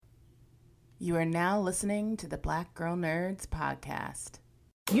You are now listening to the Black Girl Nerds podcast.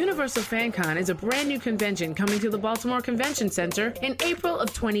 Universal FanCon is a brand new convention coming to the Baltimore Convention Center in April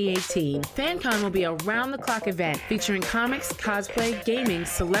of 2018. FanCon will be a round-the-clock event featuring comics, cosplay, gaming,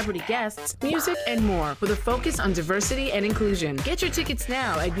 celebrity guests, music, and more with a focus on diversity and inclusion. Get your tickets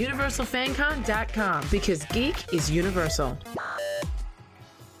now at universalfancon.com because geek is universal.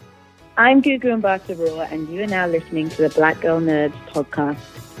 I'm Gugu Mbatha-Raw, and you are now listening to the Black Girl Nerds podcast.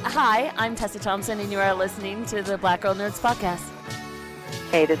 Hi, I'm Tessa Thompson, and you are listening to the Black Girl Nerds podcast.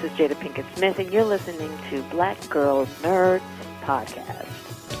 Hey, this is Jada Pinkett Smith, and you're listening to Black Girl Nerds podcast.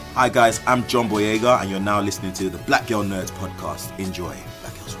 Hi guys, I'm John Boyega, and you're now listening to the Black Girl Nerds podcast. Enjoy.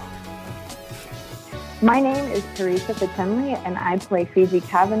 Black Girls Rock. My name is Teresa Fitemli, and I play Phoebe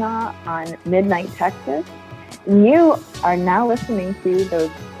Kavanaugh on Midnight Texas. You are now listening to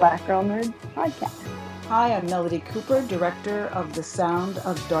the Black Girl Nerds podcast. Hi, I'm Melody Cooper, director of The Sound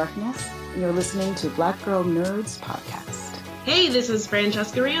of Darkness, and you're listening to Black Girl Nerds podcast. Hey, this is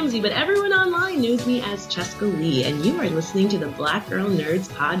Francesca Ramsey, but everyone online knows me as Cheska Lee, and you are listening to the Black Girl Nerds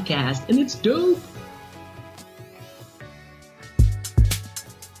podcast, and it's dope!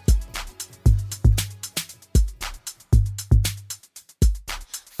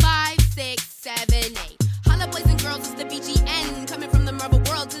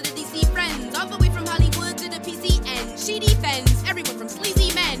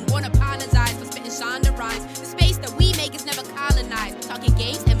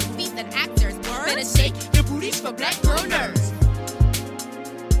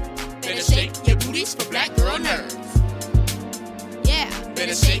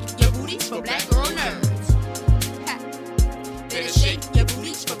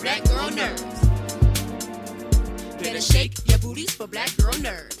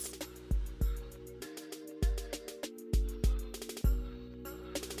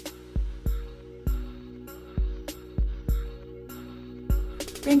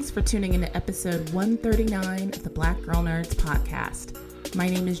 Thanks for tuning into episode 139 of the Black Girl Nerds podcast. My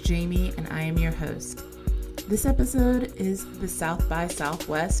name is Jamie, and I am your host. This episode is the South by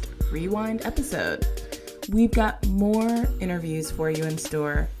Southwest Rewind episode. We've got more interviews for you in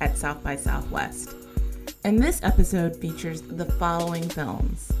store at South by Southwest. And this episode features the following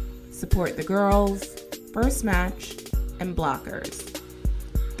films: Support the Girls, First Match, and Blockers.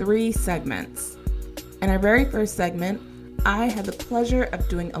 3 segments. In our very first segment, I had the pleasure of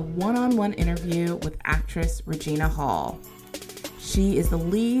doing a one-on-one interview with actress Regina Hall. She is the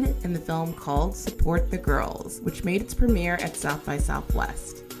lead in the film called Support the Girls, which made its premiere at South by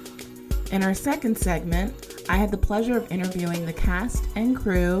Southwest. In our second segment, I had the pleasure of interviewing the cast and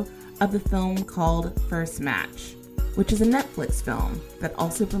crew of the film called First Match, which is a Netflix film that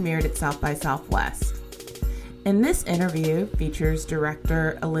also premiered at South by Southwest. In this interview features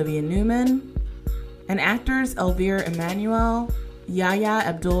director Olivia Newman and actors Elvira Emanuel, Yahya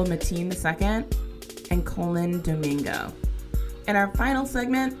Abdul-Mateen II, and Colin Domingo. In our final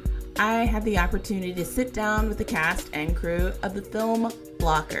segment, I had the opportunity to sit down with the cast and crew of the film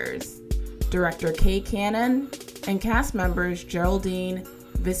Blockers, director Kay Cannon, and cast members Geraldine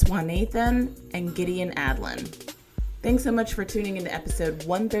Viswanathan and Gideon Adlin. Thanks so much for tuning into episode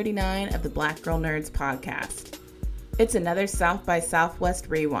 139 of the Black Girl Nerds podcast. It's another South by Southwest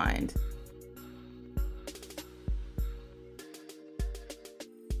Rewind.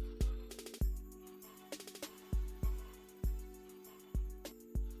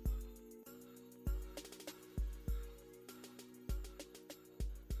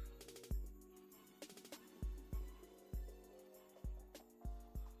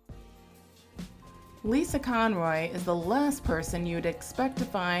 Lisa Conroy is the last person you'd expect to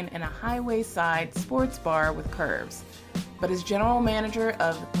find in a highway-side sports bar with curves. But as general manager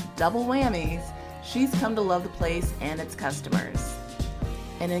of Double Whammies, she's come to love the place and its customers.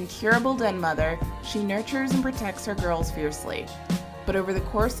 An incurable den mother, she nurtures and protects her girls fiercely. But over the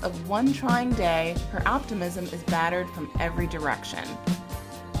course of one trying day, her optimism is battered from every direction.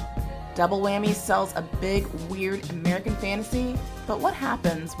 Double Whammies sells a big, weird American fantasy, but what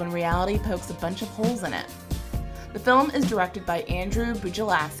happens when reality pokes a bunch of holes in it? The film is directed by Andrew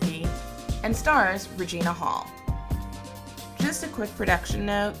Bujalowski and stars Regina Hall. Just a quick production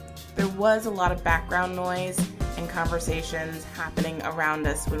note, there was a lot of background noise and conversations happening around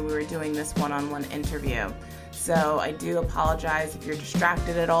us when we were doing this one-on-one interview. So I do apologize if you're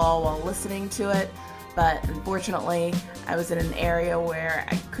distracted at all while listening to it. But unfortunately, I was in an area where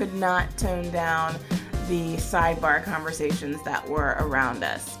I could not tone down the sidebar conversations that were around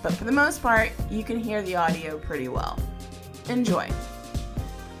us. But for the most part, you can hear the audio pretty well. Enjoy.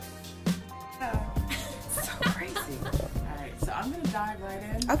 So crazy. All right, so I'm going to dive right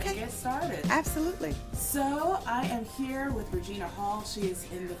in and get started. Absolutely. So I am here with Regina Hall. She is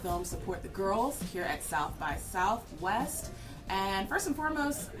in the film Support the Girls here at South by Southwest. And first and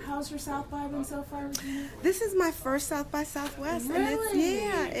foremost, how's your South by been so far, Regina? This is my first South by Southwest. Really?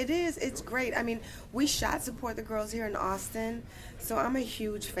 And it is. It's great. I mean, we shot Support the Girls here in Austin, so I'm a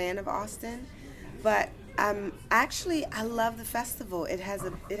huge fan of Austin. But actually, I love the festival. It has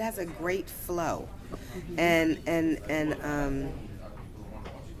a great flow, and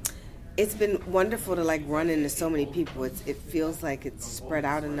it's been wonderful to like run into so many people. It feels like it's spread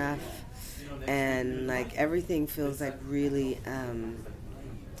out enough, and like everything feels like really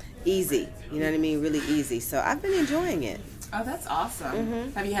easy. You know what I mean? Really easy. So I've been enjoying it. Oh, that's awesome.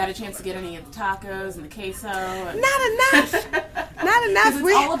 Mm-hmm. Have you had a chance to get any of the tacos and the queso? Not enough. Not enough.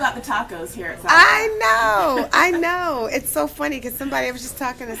 It's all about the tacos here at South. I know. It's so funny because I was just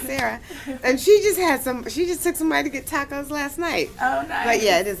talking to Sarah, and she just took somebody to get tacos last night. Oh, nice. But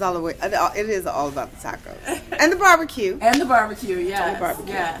yeah, it is all about the tacos and the barbecue. And the barbecue, yes. And the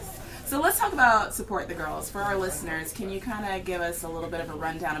barbecue. Yes. So let's talk about Support the Girls. For our listeners, can you kind of give us a little bit of a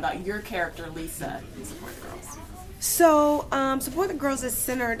rundown about your character, Lisa, in Support the Girls? So, Support the Girls is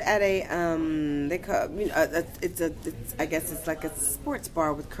centered at a I guess it's like a sports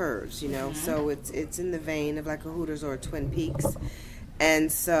bar with curves, you know. Mm-hmm. So it's in the vein of like a Hooters or a Twin Peaks,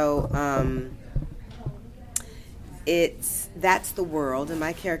 and so that's the world, and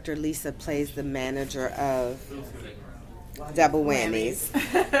my character Lisa plays the manager of Double Whammies.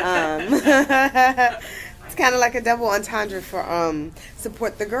 It's kind of like a double entendre for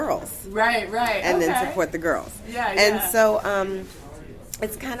Support the Girls. Right. And then Support the Girls. Yeah. And so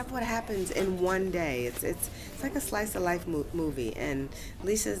it's kind of what happens in one day. It's like a slice of life movie. And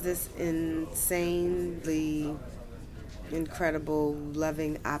Lisa's this insanely incredible,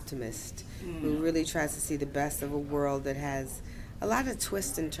 loving optimist who really tries to see the best of a world that has a lot of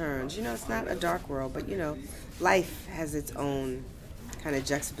twists and turns. You know, it's not a dark world, but, you know, life has its own kind of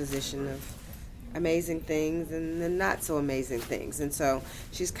juxtaposition of amazing things and then not so amazing things, and so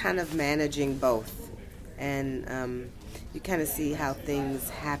she's kind of managing both, and you kind of see how things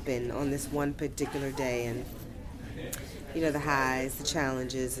happen on this one particular day, and you know, the highs, the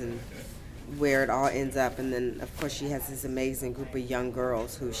challenges, and where it all ends up. And then of course she has this amazing group of young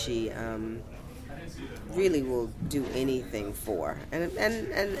girls who she really will do anything for, and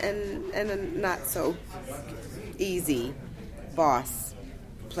a not so easy boss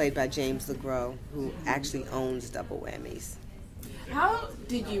played by James LeGros, who actually owns Double Whammies. How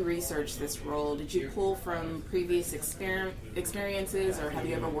did you research this role? Did you pull from previous experiences, or have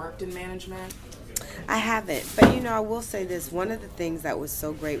you ever worked in management? I haven't, but you know, I will say this. One of the things that was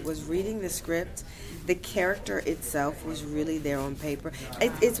so great was reading the script. The character itself was really there on paper.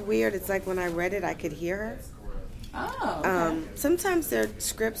 It's weird. It's like when I read it, I could hear her. Oh, okay. Sometimes there are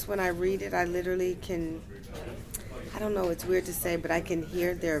scripts, when I read it, I literally can... I don't know, it's weird to say, but I can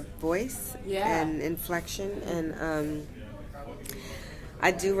hear their voice and inflection. And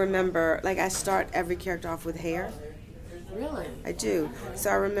I do remember, like, I start every character off with hair. Really? I do. So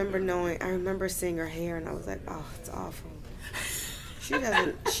I remember seeing her hair, and I was like, oh, it's awful. She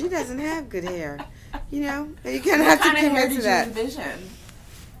doesn't have good hair. You know? And you kind of have to commit to that. What kind of hair did you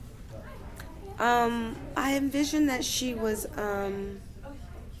envision? I envisioned that she was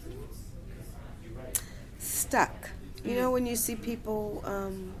stuck. You know, when you see people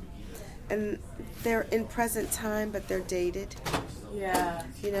and they're in present time, but they're dated. Yeah.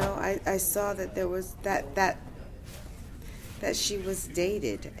 You know, I saw that there was that she was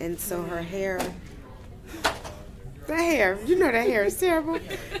dated, and so her hair. The hair, you know, the hair is terrible.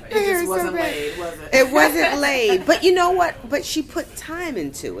 It just wasn't laid, was it? It wasn't laid, but you know what? But she put time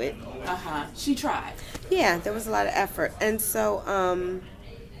into it. She tried. Yeah, there was a lot of effort, and so.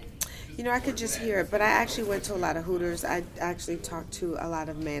 You know, I could just hear it, but I actually went to a lot of Hooters. I actually talked to a lot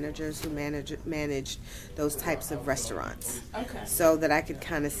of managers who managed those types of restaurants. Okay. So that I could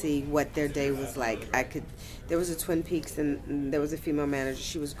kind of see what their day was like. There was a Twin Peaks, and there was a female manager.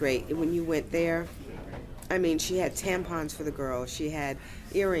 She was great. When you went there, I mean, she had tampons for the girls. She had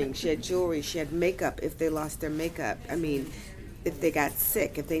earrings. She had jewelry. She had makeup if they lost their makeup. I mean, if they got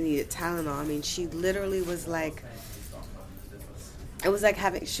sick, if they needed Tylenol. I mean, she literally was like... It was like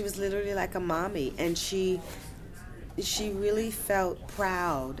she was literally like a mommy, and she really felt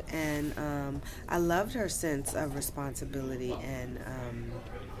proud, and I loved her sense of responsibility and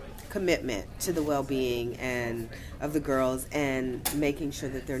commitment to the well-being and of the girls, and making sure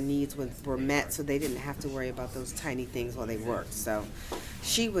that their needs were met, so they didn't have to worry about those tiny things while they worked. So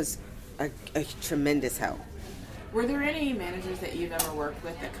she was a tremendous help. Were there any managers that you've ever worked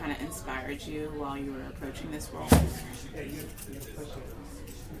with that kind of inspired you while you were approaching this role?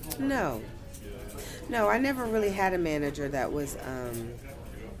 No, I never really had a manager that was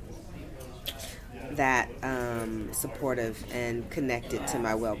supportive and connected to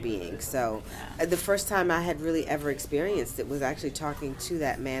my well-being. So the first time I had really ever experienced it was actually talking to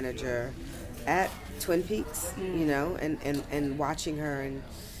that manager at Twin Peaks, you know, and watching her. And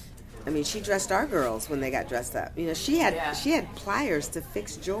I mean, she dressed our girls when they got dressed up. You know, she had pliers to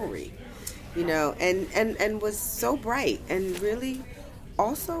fix jewelry, you know, and was so bright and really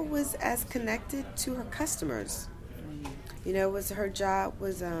also was as connected to her customers. You know, her job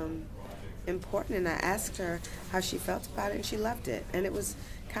was important, and I asked her how she felt about it, and she loved it. And it was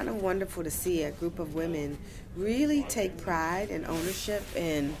kind of wonderful to see a group of women really take pride and ownership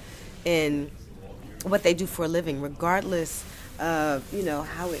in what they do for a living, regardless of, you know,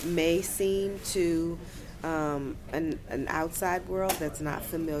 how it may seem to an outside world that's not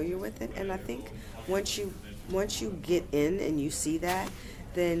familiar with it. And I think once you get in and you see that,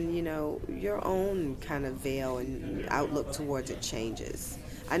 then, you know, your own kind of veil and outlook towards it changes.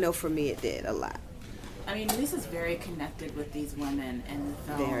 I know for me it did a lot. I mean, Lisa's very connected with these women in the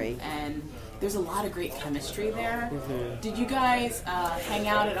film. Very. And there's a lot of great chemistry there. Mm-hmm. Did you guys hang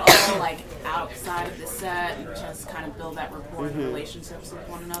out at all, like, outside of the set and just kind of build that rapport and relationships with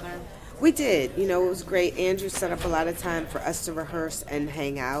one another? We did. You know, it was great. Andrew set up a lot of time for us to rehearse and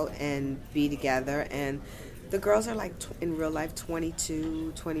hang out and be together. And the girls are like, in real life,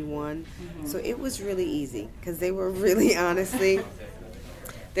 22, 21. So it was really easy because they were really, honestly,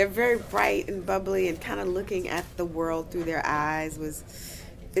 they're very bright and bubbly and kind of looking at the world through their eyes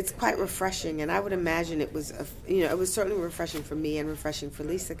it's quite refreshing. And I would imagine it was, it was certainly refreshing for me and refreshing for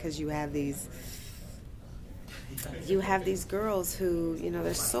Lisa, because you have these girls who, you know,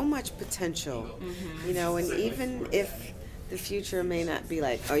 there's so much potential, you know, and even if the future may not be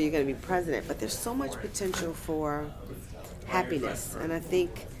like, oh, you're going to be president, but there's so much potential for happiness. And I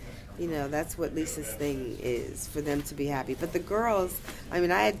think, you know, that's what Lisa's thing is, for them to be happy. But the girls, I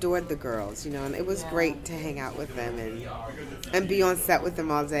mean, I adored the girls, you know, and it was great to hang out with them and be on set with them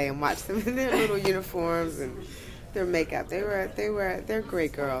all day and watch them in their little uniforms and their makeup. They're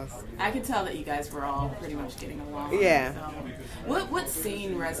great girls. I could tell that you guys were all pretty much getting along. Yeah. What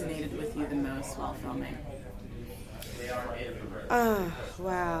scene resonated with you the most while filming? Oh,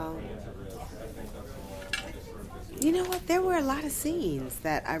 wow. You know what? There were a lot of scenes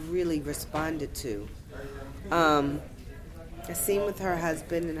that I really responded to. A scene with her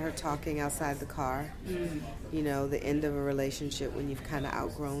husband and her talking outside the car. You know, the end of a relationship when you've kind of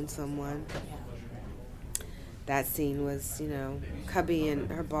outgrown someone. That scene was, you know, Cubby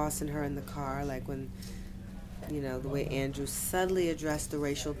and her boss and her in the car, like when, you know, the way Andrew subtly addressed the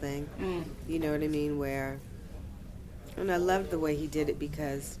racial thing. You know what I mean? And I loved the way he did it,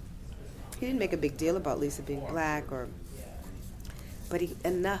 because he didn't make a big deal about Lisa being black, but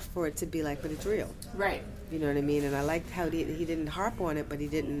enough for it to be like, but it's real. Right. You know what I mean? And I liked how he didn't harp on it, but he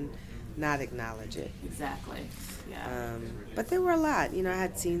didn't not acknowledge it. Exactly. Yeah. But there were a lot. You know, I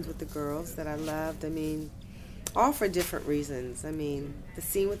had scenes with the girls that I loved. I mean, all for different reasons. I mean, the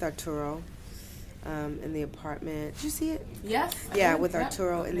scene with Arturo in the apartment. Did you see it? Yes. Yeah, with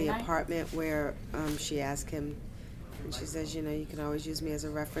Arturo in the apartment where she asked him, and she says, you know, you can always use me as a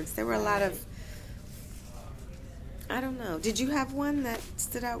reference. There were a lot of, I don't know. Did you have one that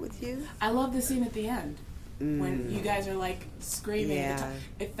stood out with you? I love the scene at the end. When you guys are like screaming. Yeah.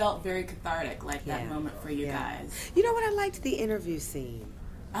 It felt very cathartic, like that moment for you guys. You know what? I liked the interview scene.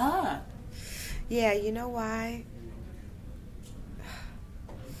 Yeah, you know why?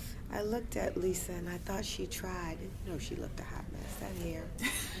 I looked at Lisa and I thought she tried. You know, she looked a hot mess. That hair,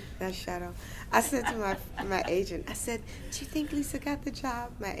 that shadow. I said to my agent, I said, do you think Lisa got the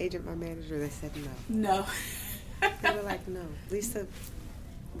job? My agent, my manager, they said no. No. They were like, no. Lisa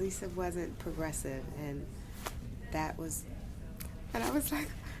wasn't progressive, and that was, and I was like,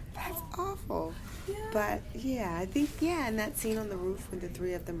 that's awful. Yeah. But yeah, I think, in that scene on the roof when the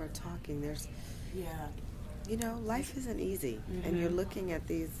three of them are talking, there's, you know, life isn't easy, and you're looking at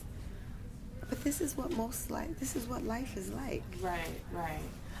these. But this is what life is like. Right.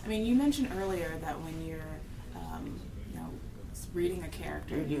 I mean, you mentioned earlier that when you're, you know, reading a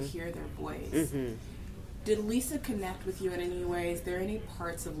character, you hear their voice. Did Lisa connect with you in any way? Is there any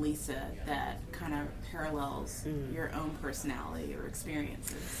parts of Lisa that kind of parallels your own personality or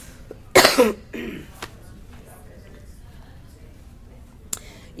experiences?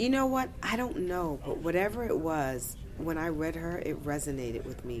 You know what? I don't know, but whatever it was, when I read her, it resonated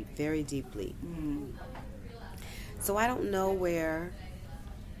with me very deeply. So I don't know where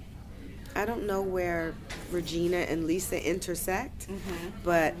I don't know where Regina and Lisa intersect,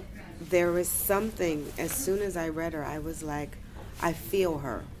 but there was something, as soon as I read her, I was like, I feel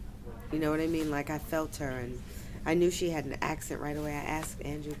her. You know what I mean? Like, I felt her, and I knew she had an accent right away. I asked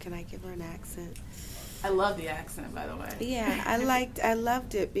Andrew, can I give her an accent? I love the accent, by the way. Yeah, I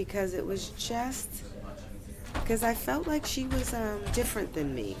loved it because it was just, because I felt like she was different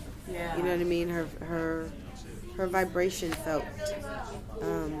than me. Yeah. You know what I mean? Her vibration felt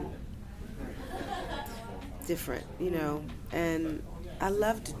different, you know, and I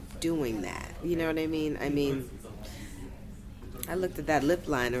loved doing that. You know what I mean? I looked at that lip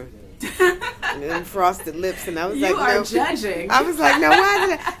liner and frosted lips, and I was like, no. Judging. I was like, no, why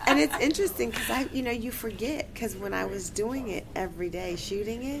did I? And it's interesting because you forget, because when I was doing it every day,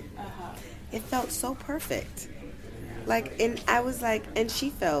 shooting it, it felt so perfect. Like, and I was like, and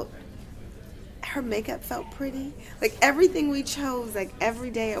she felt, her makeup felt pretty. Like, everything we chose, like, every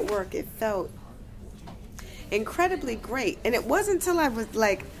day at work, it felt incredibly great. And it wasn't until I was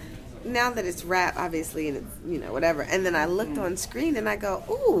like, now that it's rap, obviously, and it's, whatever. And then I looked on screen and I go,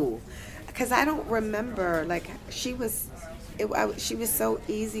 ooh, because I don't remember, like, she was so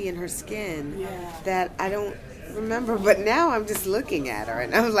easy in her skin that I don't remember. But now I'm just looking at her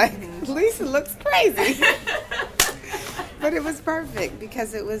and I was like, Lisa looks crazy. But it was perfect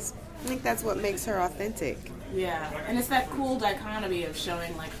because it was, I think that's what makes her authentic. Yeah, and it's that cool dichotomy of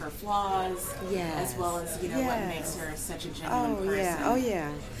showing like her flaws, as well as what makes her such a genuine person. Oh yeah,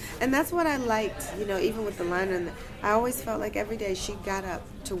 and that's what I liked. Even with the liner, I always felt like every day she got up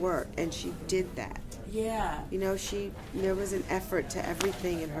to work and she did that. Yeah. There was an effort to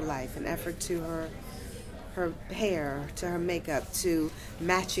everything in her life, an effort to her hair, to her makeup, to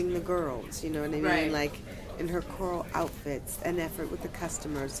matching the girls. You know what I mean? Right. Like in her choral outfits, an effort with the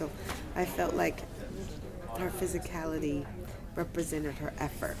customers. So I felt like her physicality represented her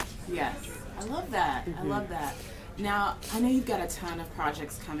effort. Yes, I love that. I love that. Now, I know you've got a ton of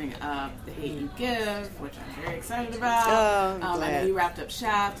projects coming up. The Hate U Give, which I'm very excited about. I know you wrapped up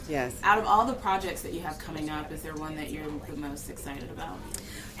Shaft. Yes. Out of all the projects that you have coming up, is there one that you're the most excited about?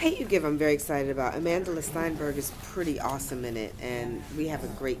 Hate U Give, I'm very excited about. Amanda Steinberg is pretty awesome in it, and we have a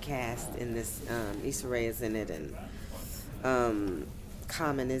great cast in this. Issa Rae is in it, and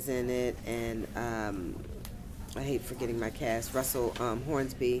Common is in it, and I hate forgetting my cast. Russell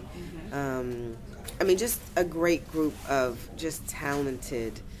Hornsby. Just a great group of just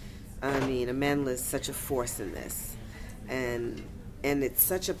talented. Amanda is such a force in this, and it's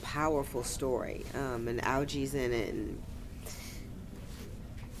such a powerful story. And Algie's in it, and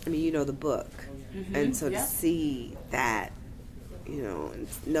the book, and so to see that, and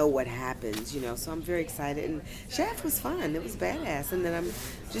know what happens, so I'm very excited. And Shaft was fun. It was badass. And then I'm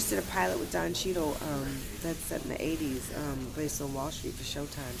just did a pilot with Don Cheadle that's set in the 80s, based on Wall Street for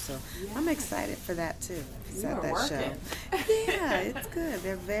Showtime. So I'm excited for that too. You are working. Show. Yeah, it's good.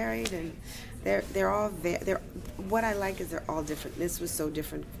 They're varied, and they're all what I like is they're all different. This was so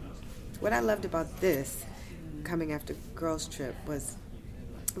different. What I loved about this coming after Girls Trip was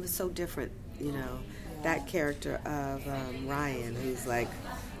it was so different, that character of Ryan, who's like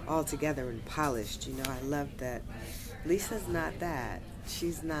all together and polished. I love that. Lisa's not that.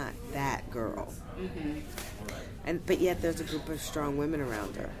 She's not that girl. But yet there's a group of strong women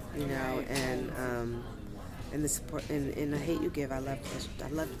around her, and the support in the Hate U Give. I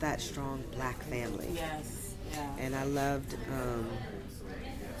loved that strong black family. Yes. Yeah. And I loved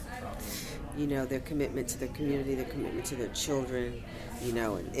their commitment to their community, their commitment to their children,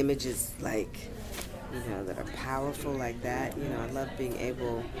 and images like, that are powerful like that. I love being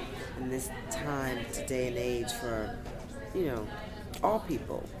able in this time, today and age, for, all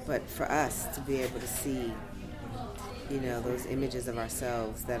people, but for us to be able to see, those images of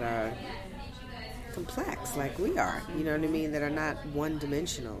ourselves that are complex like we are, that are not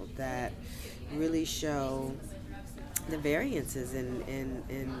one-dimensional, that really show the variances in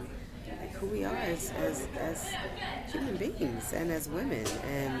who we are as human beings and as women,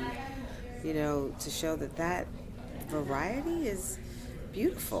 and to show that variety is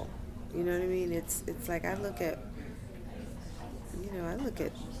beautiful. It's like I look at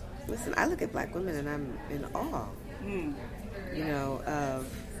black women and I'm in awe of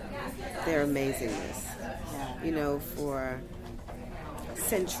their amazingness, for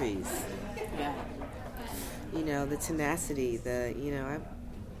centuries. The tenacity,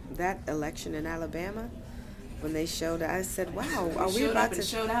 that election in Alabama, when they showed, I said, wow, are we about to...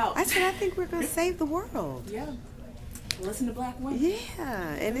 Showed out. I said, I think we're going to save the world. Yeah. Listen to black women.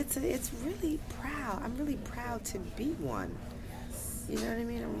 Yeah, and it's really proud. I'm really proud to be one. You know what I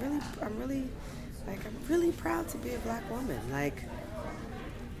mean? I'm really proud to be a black woman. Like,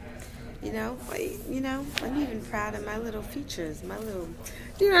 I'm even proud of my little features, my little,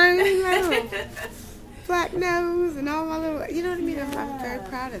 you know what I mean, my little black nose and all my little, you know what I mean? I'm very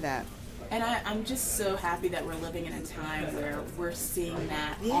proud of that. And I'm just so happy that we're living in a time where we're seeing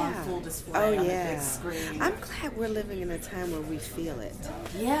that on full display on the big screen. I'm glad we're living in a time where we feel it.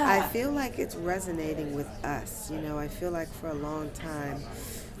 Yeah. I feel like it's resonating with us. I feel like for a long time,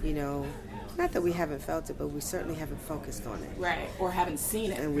 not that we haven't felt it, but we certainly haven't focused on it. Right, or haven't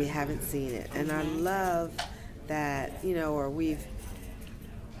seen it. And we haven't seen it. And I love that, or we've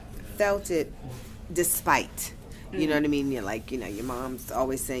felt it despite. You know what I mean? You're like, your mom's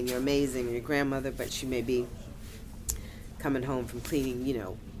always saying you're amazing, or your grandmother, but she may be coming home from cleaning,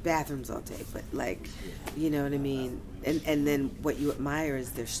 bathrooms all day. But you know what I mean? And then what you admire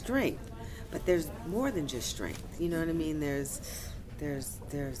is their strength. But there's more than just strength. You know what I mean? There's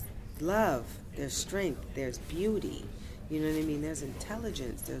love, there's strength, there's beauty. You know what I mean? There's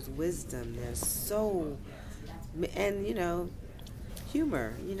intelligence, there's wisdom, there's soul, and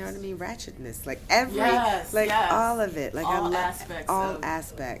humor, you know what I mean? Ratchetness, all of it, all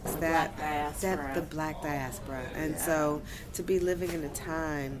aspects that the Black diaspora, and so to be living in a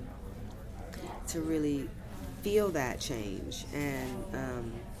time to really feel that change, and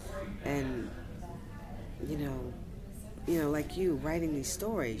like you writing these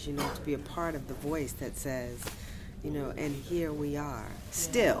stories, to be a part of the voice that says, and here we are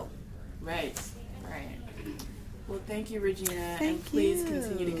still. Right. Well, thank you, Regina, and please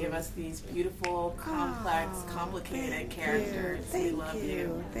continue to give us these beautiful, complex, complicated characters. We love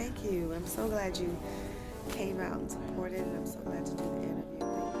you. Thank you. I'm so glad you came out and supported, and I'm so glad to do the interview.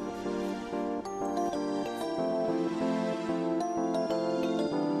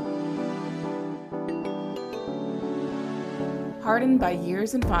 Hardened by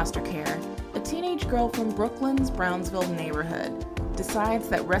years in foster care, a teenage girl from Brooklyn's Brownsville neighborhood decides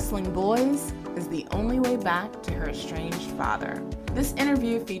that wrestling boys is the only way back to her estranged father. This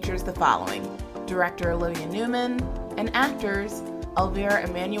interview features the following: director Olivia Newman and actors Elvira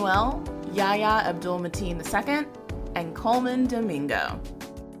Emanuel, Yahya Abdul-Mateen II, and Coleman Domingo.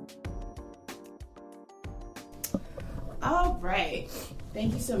 All right.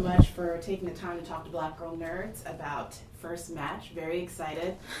 Thank you so much for taking the time to talk to Black Girl Nerds about First Match. Very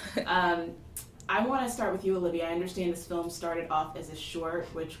excited. I want to start with you, Olivia. I understand this film started off as a short,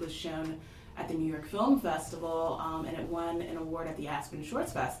 which was shown at the New York Film Festival, and it won an award at the Aspen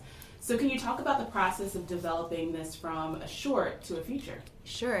Shorts Fest. So can you talk about the process of developing this from a short to a feature?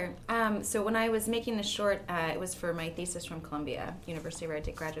 Sure. So when I was making the short, it was for my thesis from Columbia, University where I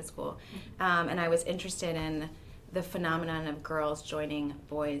did graduate school, and I was interested in the phenomenon of girls joining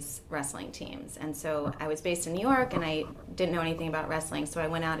boys' wrestling teams. And so I was based in New York, and I didn't know anything about wrestling, so I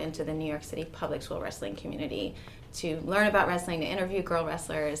went out into the New York City public school wrestling community to learn about wrestling, to interview girl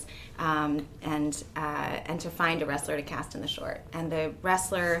wrestlers, and to find a wrestler to cast in the short. And the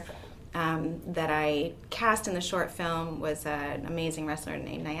wrestler that I cast in the short film was an amazing wrestler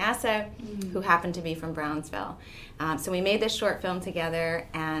named Nyasa, who happened to be from Brownsville. So we made this short film together,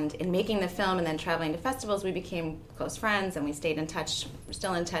 and in making the film and then traveling to festivals, we became close friends, and we stayed in touch. We're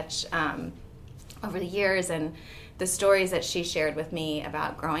still in touch over the years, and the stories that she shared with me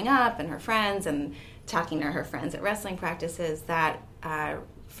about growing up and her friends and talking to her friends at wrestling practices, that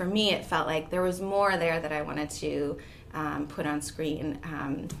for me it felt like there was more there that I wanted to put on screen.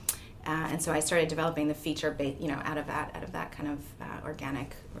 And so I started developing the feature, out of that kind of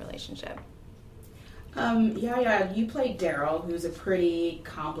organic relationship. You played Daryl, who's a pretty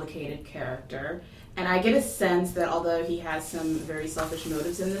complicated character, and I get a sense that although he has some very selfish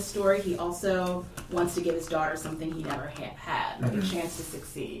motives in this story, he also wants to give his daughter something he never had, like a chance to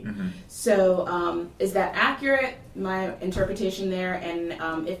succeed. So is that accurate, my interpretation there?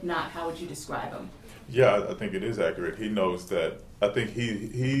 And if not, how would you describe him? Yeah, I think it is accurate. He knows that. I think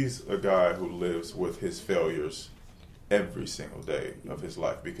he's a guy who lives with his failures every single day of his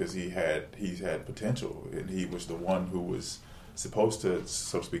life, because he's had potential, and he was the one who was supposed to,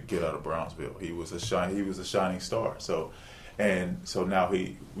 so to speak, get out of Brownsville. He was a shining star. So now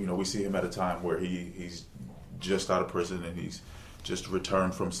we see him at a time where he's just out of prison, and he's just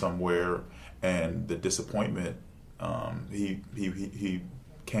returned from somewhere, and the disappointment, he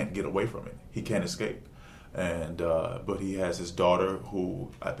can't get away from it. He can't escape. And but he has his daughter,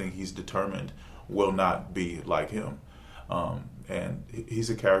 who I think he's determined will not be like him. And he's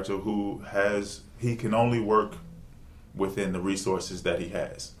a character who he can only work within the resources that he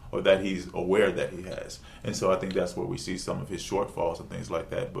has, or that he's aware that he has. And so I think that's where we see some of his shortfalls and things like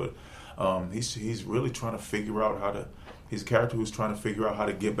that. But he's really trying to figure out he's a character who's trying to figure out how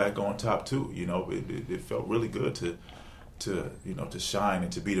to get back on top too. It felt really good to shine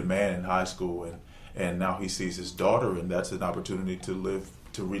and to be the man in high school, and now he sees his daughter, and that's an opportunity to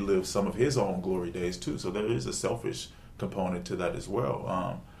relive some of his own glory days too. So there is a selfish component to that as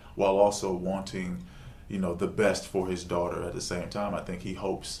well, while also wanting, the best for his daughter at the same time. I think he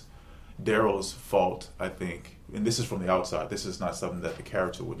hopes Daryl's fault, I think, and this is from the outside, this is not something that the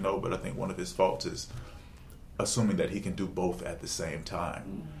character would know, but I think one of his faults is assuming that he can do both at the same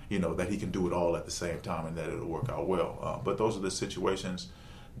time, that he can do it all at the same time and that it'll work out well. But those are the situations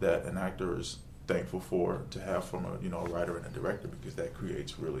that an actor is thankful for to have from a writer and a director, because that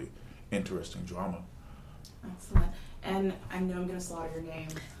creates really interesting drama. Excellent. And I know I'm going to slaughter your name.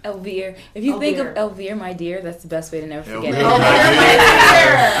 Elvire. If you think of Elvire, my dear, that's the best way to never forget it.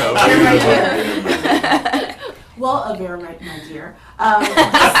 Elvire, my dear. Well, Elvire, my dear.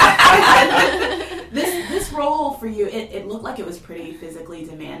 This role for you, it looked like it was pretty physically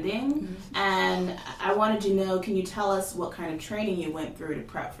demanding. And I wanted to know, can you tell us what kind of training you went through to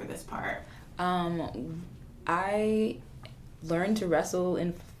prep for this part? I learned to wrestle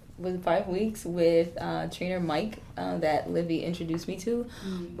with 5 weeks with trainer Mike that Livy introduced me to.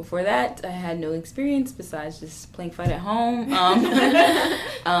 Before that, I had no experience besides just playing fight at home.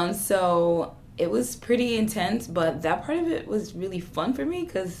 So it was pretty intense, but that part of it was really fun for me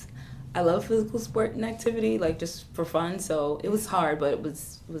because I love physical sport and activity, like just for fun. So it was hard, but it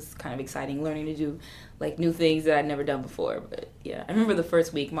was kind of exciting learning to do like new things that I'd never done before. But yeah, I remember the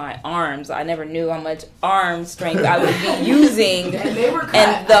first week, my arms, I never knew how much arm strength I would be using. And they were cut.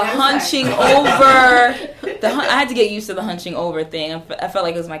 And the hunching over, I had to get used to the hunching over thing. I felt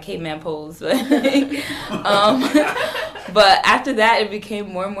like it was my caveman pose. But after that, it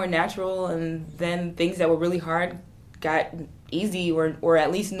became more and more natural, and then things that were really hard got easy or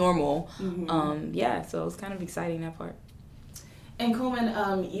at least normal. So it was kind of exciting, that part. And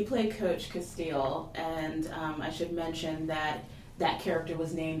Coleman, you played Coach Castile, and I should mention that character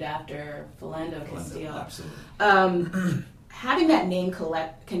was named after Philando Castile. Absolutely. Having that name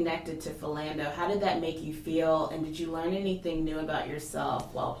connected to Philando, how did that make you feel, and did you learn anything new about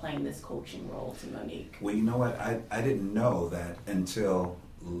yourself while playing this coaching role to Monique? Well, you know what? I didn't know that until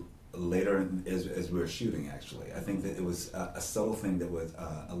later as we were shooting, actually. I think that it was a subtle thing that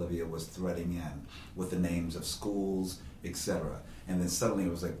Olivia was threading in with the names of schools, etc. And then suddenly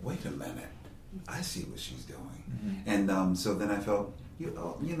it was like, wait a minute, I see what she's doing. And so then I felt,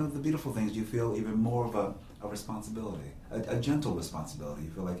 the beautiful things, you feel even more of a responsibility, a gentle responsibility.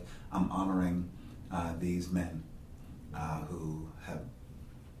 You feel like I'm honoring these men who have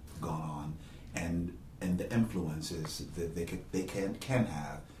gone on, and the influences that they can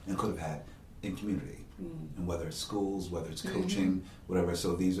have and could have had in community, and whether it's schools, whether it's coaching, whatever.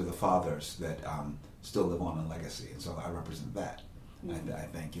 So these are the fathers that still live on in legacy, and so I represent that. I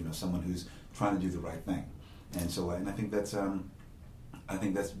think someone who's trying to do the right thing, and so I think that's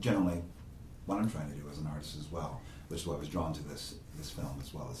generally what I'm trying to do as an artist as well, which is why I was drawn to this film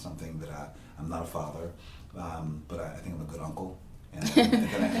as well. It's something that I'm not a father, but I think I'm a good uncle. And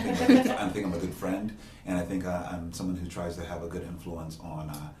I think I'm a good friend, and I think I'm someone who tries to have a good influence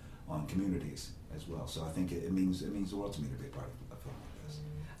on communities as well. So I think it means the world to me to be a part of a film like this.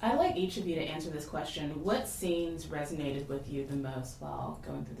 I'd like each of you to answer this question. What scenes resonated with you the most while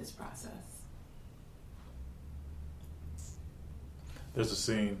going through this process? There's a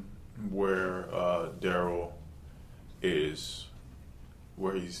scene where Daryl is,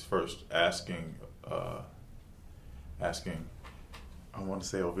 where he's first asking. I want to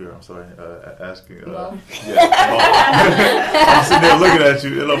say Elvira, I'm sorry, asking. I'm sitting there looking at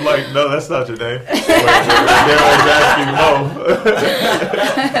you, and I'm like, no, that's not your name. Daryl's asking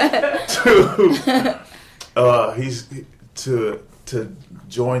Mo to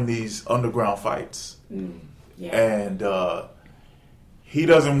join these underground fights, and he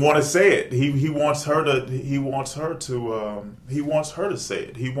doesn't want to say it. He wants her to say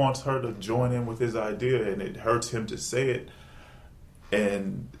it. He wants her to join in with his idea, and it hurts him to say it.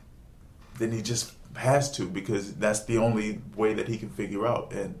 And then he just has to, because that's the only way that he can figure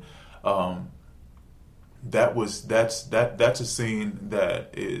out. And that's a scene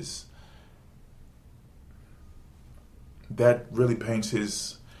that really paints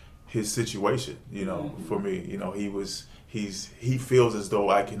his situation. For me, he feels as though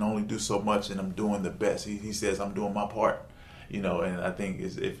I can only do so much, and I'm doing the best. He says I'm doing my part. And I think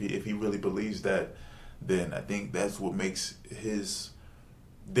if he really believes that, then I think that's what makes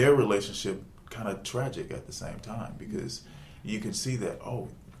their relationship kind of tragic at the same time, because you can see that,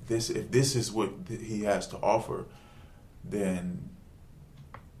 if this is what he has to offer, then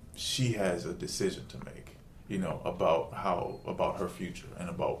she has a decision to make. about her future and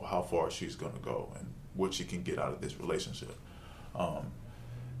about how far she's going to go and what she can get out of this relationship.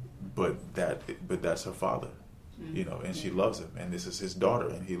 But that's her father, and she loves him, and this is his daughter,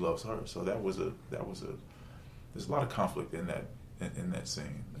 and he loves her. So there's a lot of conflict in that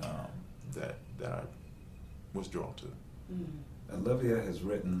scene that I was drawn to. Olivia has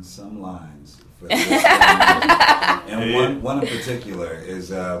written some lines for this film, and one in particular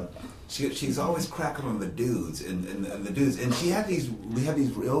is she's always cracking on the dudes and the dudes, and we have these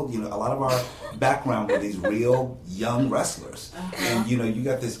real, a lot of our background with these real young wrestlers, and you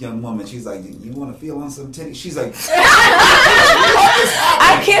got this young woman, she's like, you want to feel on some titties? She's like,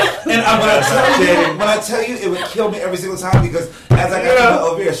 I can't. And when I tell you, it would kill me every single time, because as I got to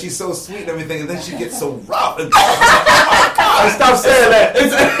know Elvira, she's so sweet and everything, and then she gets so rough and tough. Stop saying that.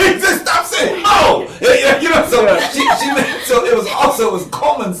 Stop saying no. So it was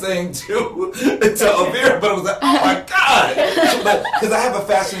Coleman saying to Elvira, but it was like, oh my God. Because I have a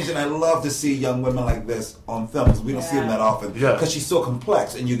fascination, I love to see young women like this on film, because we don't see them that often. Because she's so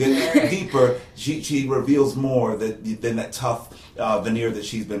complex, and you get deeper, she reveals more than that tough veneer that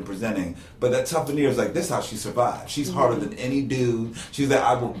she's been presenting. But that tough veneer is like, this is how she survived. She's harder than any dude. She's like,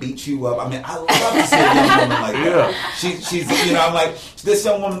 I will beat you up. I mean, I love to see a young woman like that. She's I'm like, this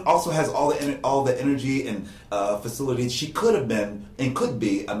young woman also has all the energy and facilities. She could have been and could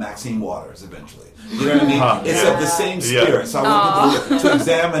be a Maxine Waters eventually. You know what I mean? It's of the same spirit. So I want people to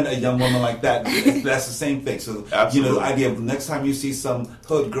examine a young woman like that. That's the same thing. So the idea of next time you see some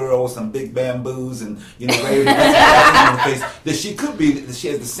hood girl with some big bamboos and ready to in the face, that she could be, that she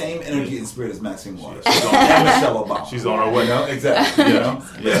has the same energy and spirit as Maxine Waters. She's on and Michelle Obama. She's on her way.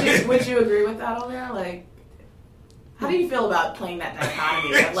 Exactly. Would you agree with that, Olivia? Like, how do you feel about playing that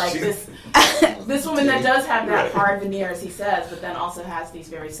dichotomy? Like this woman that does have that hard veneer, as he says, but then also has these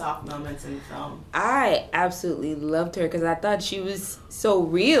very soft moments in film. I absolutely loved her because I thought she was so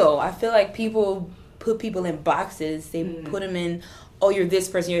real. I feel like people put people in boxes. They put them in, oh, you're this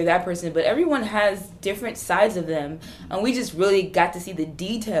person, you're that person. But everyone has different sides of them. And we just really got to see the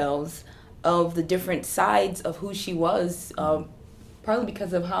details of the different sides of who she was, partly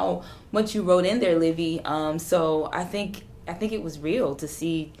because of how much you wrote in there, Livy. So I think it was real to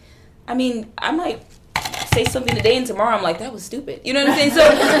see. I mean, I might say something today and tomorrow I'm like, that was stupid. You know what I'm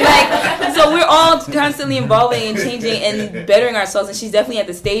saying? So we're all constantly evolving and changing and bettering ourselves. And she's definitely at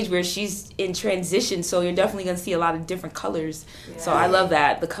the stage where she's in transition. So you're definitely going to see a lot of different colors. Yeah. So I love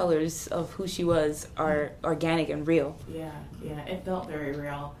that. The colors of who she was are organic and real. Yeah, it felt very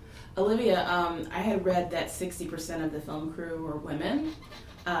real. Olivia, I had read that 60% of the film crew were women.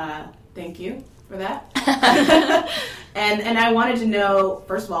 Thank you for that. And I wanted to know,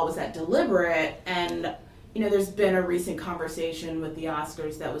 first of all, was that deliberate? And, there's been a recent conversation with the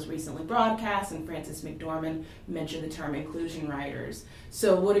Oscars that was recently broadcast, and Frances McDormand mentioned the term inclusion writers.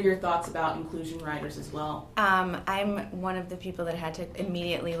 So what are your thoughts about inclusion writers as well? I'm one of the people that had to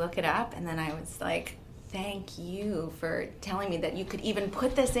immediately look it up, and then I was like, thank you for telling me that you could even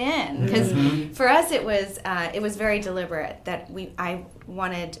put this in, because for us it was very deliberate that I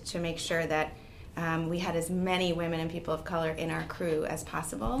wanted to make sure that we had as many women and people of color in our crew as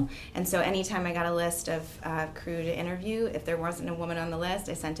possible. And so anytime I got a list of crew to interview, if there wasn't a woman on the list,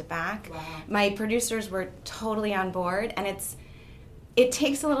 I sent it back. Wow. My producers were totally on board, and it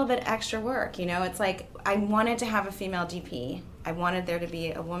takes a little bit extra work, It's like I wanted to have a female DP. I wanted there to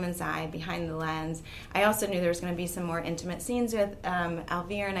be a woman's eye behind the lens. I also knew there was going to be some more intimate scenes with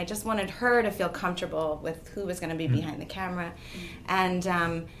Elvira, and I just wanted her to feel comfortable with who was going to be behind the camera. And,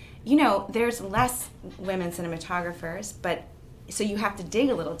 there's less women cinematographers, so you have to dig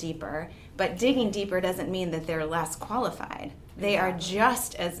a little deeper. But digging deeper doesn't mean that they're less qualified. They are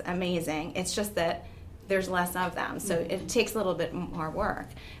just as amazing. It's just that there's less of them, so it takes a little bit more work.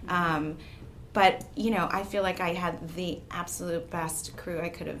 But I feel like I had the absolute best crew I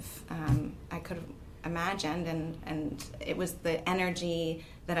could have imagined, and it was the energy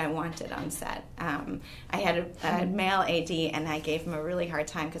that I wanted on set. I had a male AD, and I gave him a really hard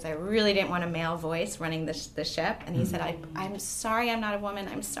time because I really didn't want a male voice running the ship. And he said, "I'm sorry, I'm not a woman.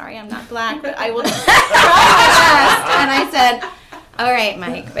 I'm sorry, I'm not black, but I will try my best." And I said, all right,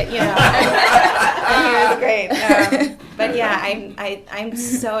 Mike, but and he was great. But yeah, I'm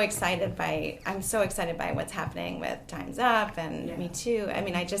so excited by what's happening with Time's Up and Me Too. I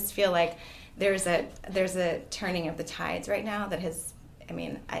mean, I just feel like there's a turning of the tides right now that has. I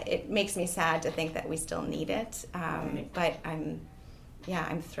mean, it makes me sad to think that we still need it. But I'm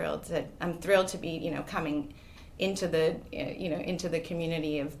thrilled to be coming into the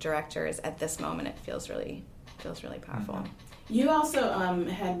community of directors at this moment. It feels really powerful. You also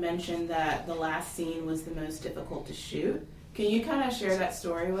had mentioned that the last scene was the most difficult to shoot. Can you kind of share that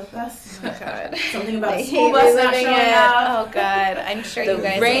story with us? Oh, God. Something about the school bus not showing up. Oh, God. I'm sure the you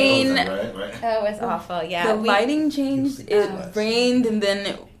guys... rain. Oh, it was awful, yeah. The lighting changed. It rained, and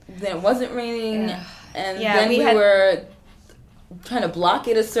then it wasn't raining. And then we were trying to block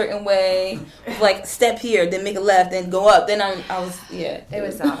it a certain way. Like, step here, then make a left, then go up. Then I was, yeah. It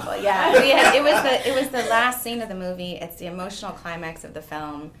was awful, yeah. It was the last scene of the movie. It's the emotional climax of the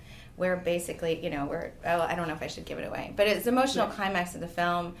film. Where basically, I don't know if I should give it away, but it's the emotional climax of the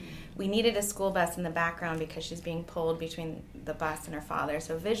film. We needed a school bus in the background because she's being pulled between the bus and her father.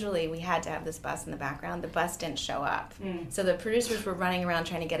 So visually, we had to have this bus in the background. The bus didn't show up. So the producers were running around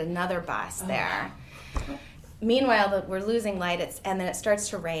trying to get another bus there. Meanwhile, we're losing light, and then it starts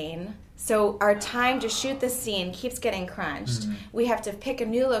to rain. So our time to shoot this scene keeps getting crunched. We have to pick a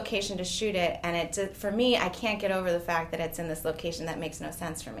new location to shoot it, and for me, I can't get over the fact that it's in this location that makes no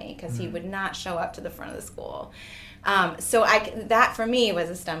sense for me, because he would not show up to the front of the school. So that for me was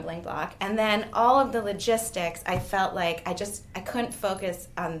a stumbling block. And then all of the logistics, I felt like I couldn't focus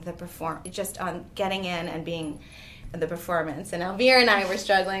on just on getting in and being the performance. And Elvira and I were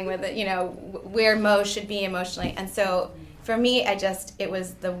struggling with it, where Mo should be emotionally. And so for me, it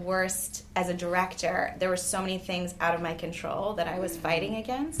was the worst as a director. There were so many things out of my control that I was fighting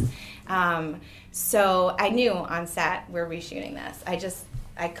against. So I knew on set, we're reshooting this.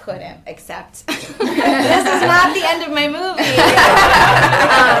 I couldn't accept. This is not the end of my movie.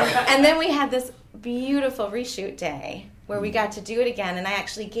 And then we had this beautiful reshoot day where we got to do it again, and I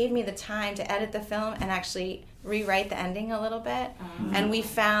actually gave me the time to edit the film and actually rewrite the ending a little bit. And we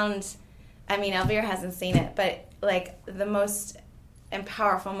found, Elvira hasn't seen it, but like the most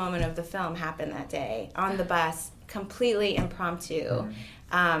powerful moment of the film happened that day on the bus, completely impromptu.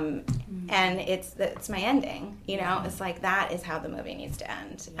 And it's my ending, It's like that is how the movie needs to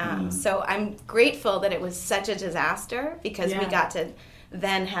end. So I'm grateful that it was such a disaster because we got to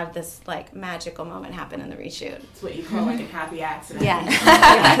then have this like magical moment happen in the reshoot. It's what you call like a happy accident. Yeah.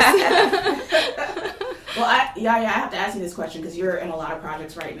 Well, I have to ask you this question because you're in a lot of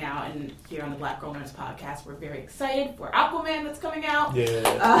projects right now, and here on the Black Girl Nerds podcast, we're very excited for Aquaman that's coming out.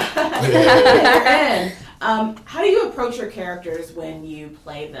 How do you approach your characters when you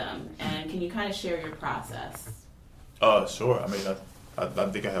play them, and can you kind of share your process? Sure. I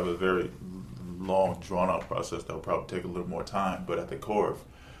think I have a very long, drawn-out process that will probably take a little more time, but at the core of,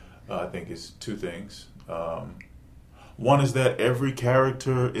 I think it's two things. One is that every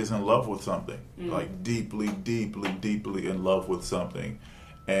character is in love with something, like deeply, deeply, deeply in love with something,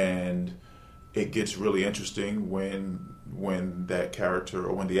 and it gets really interesting when that character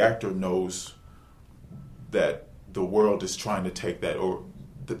or when the actor knows that the world is trying to take that, or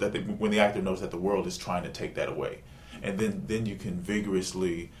when the actor knows that the world is trying to take that away, and then you can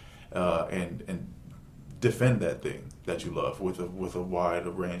vigorously and defend that thing that you love with a wide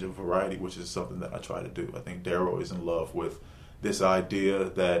range of variety, which is something that I try to do. I think Darrow is in love with this idea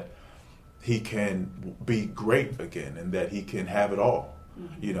that he can be great again and that he can have it all.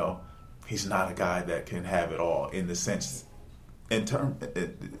 He's not a guy that can have it all in the sense, in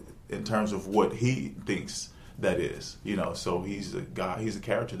terms of what he thinks that is. So he's a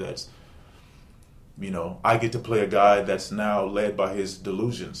character that's, I get to play a guy that's now led by his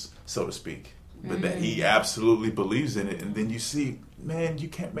delusions, so to speak. But that he absolutely believes in it, and then you see, man, you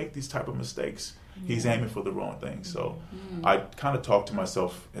can't make these type of mistakes. He's aiming for the wrong thing. So I kind of talk to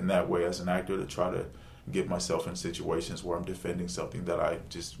myself in that way as an actor to try to get myself in situations where I'm defending something that I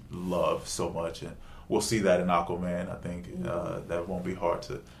just love so much, and we'll see that in Aquaman. I think that won't be hard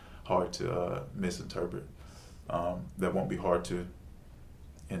to misinterpret. That won't be hard to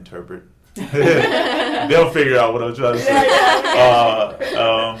interpret. They'll figure out what I'm trying to say.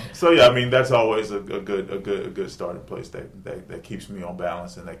 That's always a good starting place that keeps me on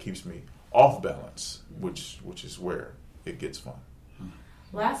balance and that keeps me off balance, which is where it gets fun.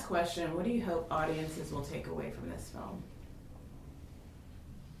 Last question: what do you hope audiences will take away from this film?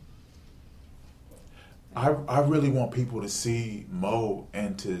 I really want people to see Mo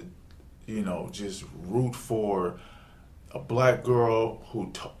and to, just root for a black girl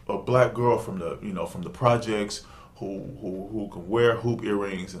from the projects who can wear hoop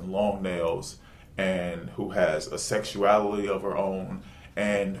earrings and long nails, and who has a sexuality of her own,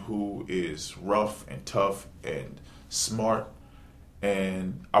 and who is rough and tough and smart.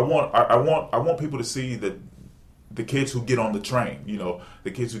 And I want people to see that the kids who get on the train,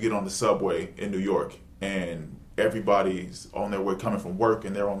 the kids who get on the subway in New York, and everybody's on their way coming from work,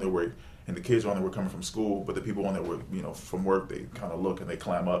 and they're on their way. And the kids are on their way coming from school, but the people on their way, from work, they kind of look and they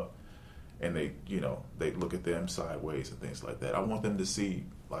climb up. and they look at them sideways and things like that. I want them to see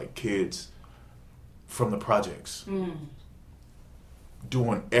like kids from the projects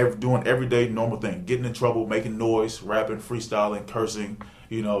doing everyday normal thing, getting in trouble, making noise, rapping, freestyling, cursing,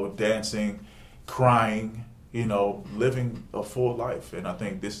 dancing, crying, living a full life. And I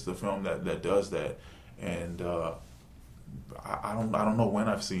think this is the film that does that. And I don't know when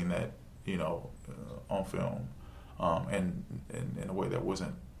I've seen that, on film, and in a way that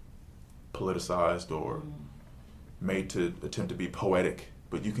wasn't politicized or made to attempt to be poetic.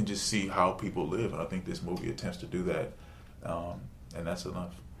 But you can just see how people live, and I think this movie attempts to do that, and that's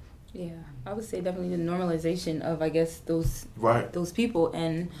enough. Yeah, I would say definitely the normalization of, I guess, those people,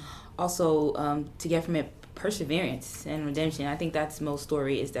 and also to get from it perseverance and redemption. I think that's Mo's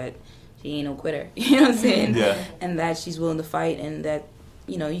story, is that she ain't no quitter. You know what I'm saying? Yeah. And that she's willing to fight, and that,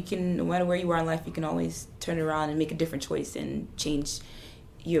 you can, no matter where you are in life, you can always turn it around and make a different choice and change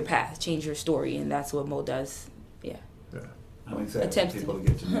your path, change your story, and that's what Mo does. Yeah. I'm excited for people to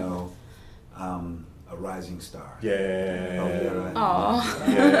get to know a rising star. Yeah. Aww.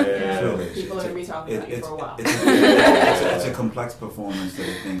 Yeah. Truly. People are going to be talking about you for a while. It's a complex performance that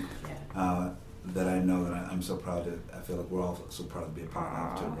I think that I know that I'm so proud of. I feel like we're all so proud to be a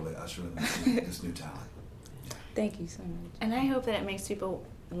part of, to really usher in this new talent. Thank you so much. And I hope that it makes people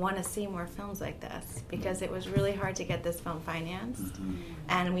want to see more films like this, because it was really hard to get this film financed,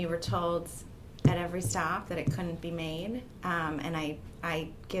 and we were told at every stop that it couldn't be made, and I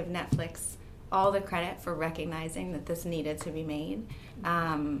give Netflix all the credit for recognizing that this needed to be made,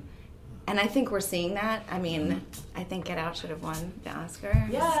 and I think we're seeing that. I mean, I think Get Out should have won the Oscar.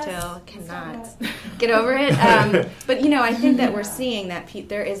 Yes. Still cannot get over it, but I think that we're seeing that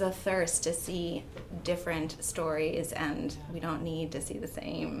there is a thirst to see different stories, and we don't need to see the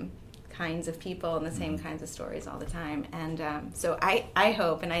same kinds of people and the same kinds of stories all the time. And so I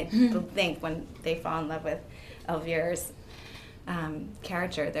hope, and I think when they fall in love with Elvira's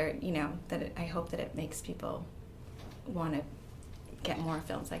character, I hope that it makes people want to get more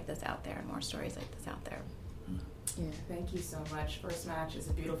films like this out there and more stories like this out there. Yeah, thank you so much. First Match is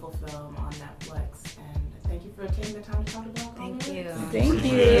a beautiful film on Netflix, and thank you for taking the time to talk about it. Thank you. Thank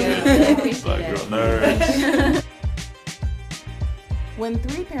you. I appreciate Black it. Girl Nerds. When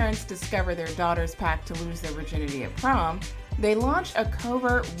three parents discover their daughters packed to lose their virginity at prom, they launch a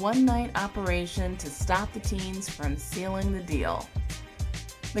covert one-night operation to stop the teens from sealing the deal.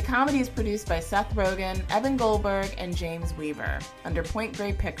 The comedy is produced by Seth Rogen, Evan Goldberg, and James Weaver under Point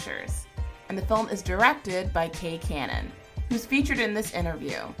Grey Pictures, and the film is directed by Kay Cannon, who's featured in this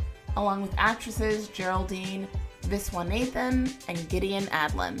interview, along with actresses Geraldine Viswanathan and Gideon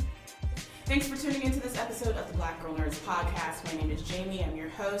Adlin. Thanks for tuning into this episode of the Black Girl Nerds podcast. My name is Jamie. I'm your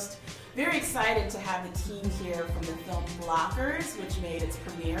host. Very excited to have the team here from the film Blockers, which made its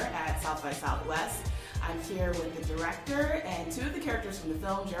premiere at South by Southwest. I'm here with the director and two of the characters from the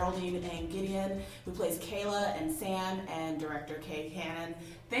film, Geraldine and Gideon, who plays Kayla and Sam, and director Kay Cannon.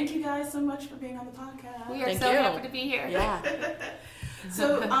 Thank you guys so much for being on the podcast. We are so happy to be here. Yeah.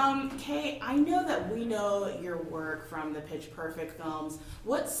 So, Kay, I know that we know your work from the Pitch Perfect films.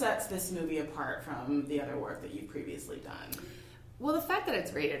 What sets this movie apart from the other work that you've previously done? Well, the fact that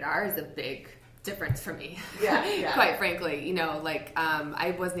it's rated R is a big difference for me. Yeah. Quite frankly,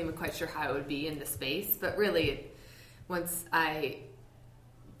 I wasn't even quite sure how it would be in the space, but really, it's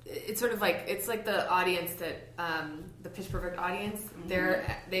sort of like, it's like the audience that, the Pitch Perfect audience,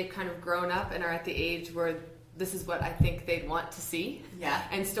 they've kind of grown up and are at the age where this is what I think they'd want to see. Yeah.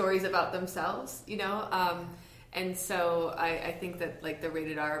 And stories about themselves, and so I think that like the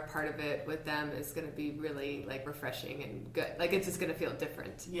rated R part of it with them is going to be really like refreshing and good. Like it's just going to feel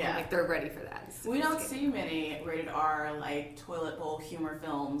different. Yeah. And, like they're ready for that. We don't see many rated R like toilet bowl humor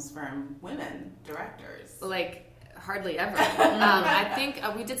films from women directors. Like hardly ever. I think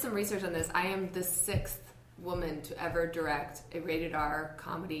we did some research on this. I am the 6th woman to ever direct a rated R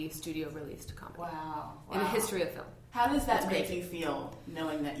comedy, studio released comedy. Wow. In the history of film. How does that make you feel,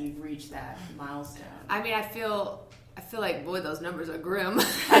 knowing that you've reached that milestone? I mean, I feel like, boy, those numbers are grim. And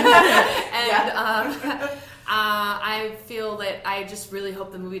I feel that I just really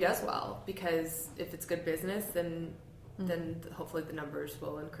hope the movie does well, because if it's good business, then hopefully the numbers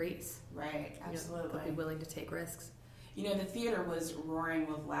will increase. Right, absolutely. They'll be willing to take risks. The theater was roaring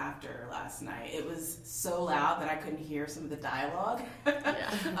with laughter last night. It was so loud that I couldn't hear some of the dialogue.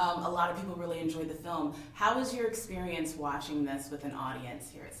 A lot of people really enjoyed the film. How was your experience watching this with an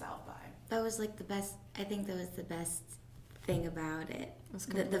audience here at South by? That was like the best. I think that was the best thing about it.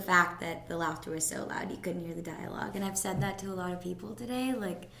 The fact that the laughter was so loud you couldn't hear the dialogue. And I've said that to a lot of people today.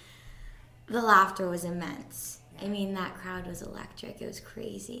 Like, the laughter was immense. I mean, that crowd was electric. It was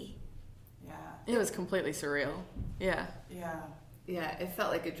crazy. It was completely surreal. Yeah. Yeah, it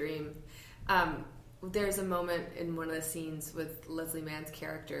felt like a dream. There's a moment in one of the scenes with Leslie Mann's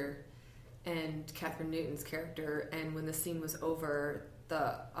character and Catherine Newton's character, and when the scene was over,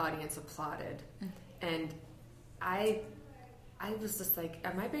 the audience applauded. And I was just like,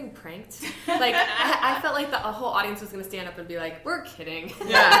 am I being pranked? Like, I felt like the whole audience was going to stand up and be like, we're kidding.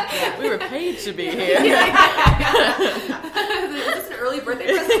 Yeah, we were paid to be here. Is this an early birthday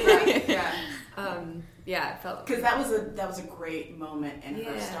present? Right? Yeah, it felt because that was a great moment in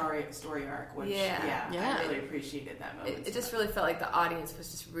her story arc, which I really appreciated that moment. It just really felt like the audience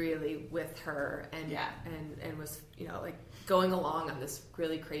was just really with her and was like going along on this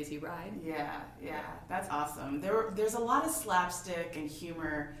really crazy ride. Yeah, that's awesome. There's a lot of slapstick and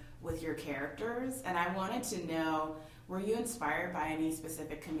humor with your characters, and I wanted to know, were you inspired by any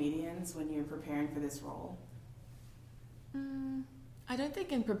specific comedians when you were preparing for this role? I don't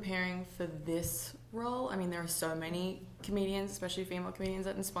think in preparing for this role, I mean, there are so many comedians, especially female comedians,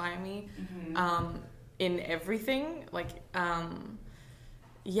 that inspire me in everything. Like, but I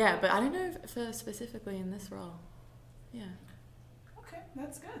don't know for specifically in this role. Yeah. Okay,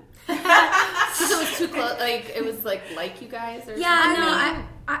 that's good. Because it was too close, like, it was like you guys or something?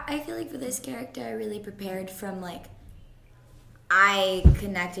 I feel like for this character, I really prepared from, like, I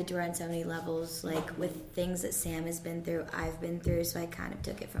connected to her on so many levels, like with things that Sam has been through, I've been through, so I kind of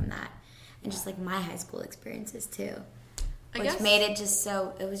took it from that. And just like my high school experiences too. Which made it just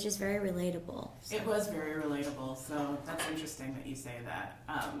so, it was just very relatable. So. It was very relatable, so that's interesting that you say that.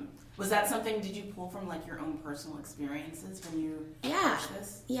 Was that something, did you pull from like your own personal experiences when you watched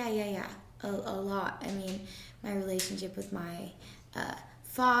this? Yeah. A lot. I mean, my relationship with my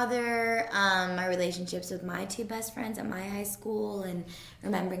father, my relationships with my two best friends at my high school, and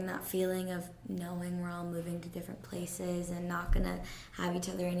remembering that feeling of knowing we're all moving to different places and not gonna have each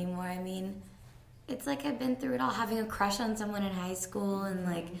other anymore. I mean, it's like I've been through it all, having a crush on someone in high school and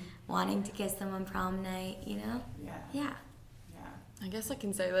like wanting to kiss them on prom night, you know? Yeah. I guess I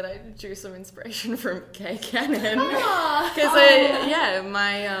can say that I drew some inspiration from Kay Cannon. Because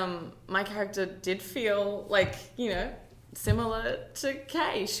my character did feel like, similar to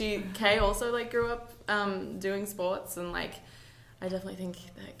Kay. Kay also like grew up doing sports, and like I definitely think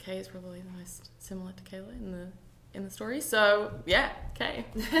that Kay is probably the most similar to Kayla in the story. So yeah, Kay.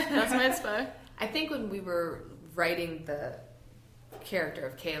 That's my inspo. I think when we were writing the character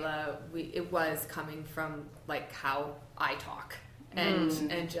of Kayla, it was coming from like how I talk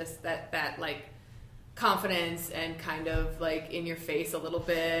and just that like confidence and kind of like in your face a little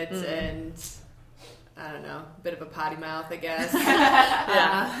bit and I don't know, a bit of a potty mouth, I guess.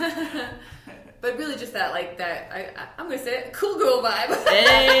 But really just that, like, I'm going to say it, cool girl vibe.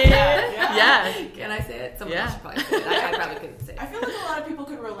 Hey. Yeah. Can I say it? Someone else should probably say it. I probably couldn't say it. I feel like a lot of people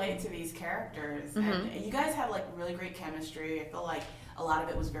could relate to these characters. And you guys had, like, really great chemistry. I feel like a lot of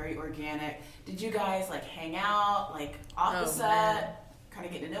it was very organic. Did you guys, like, hang out, like, off the set, kind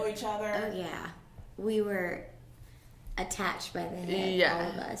of get to know each other? Oh, yeah. We were attached by the hip, all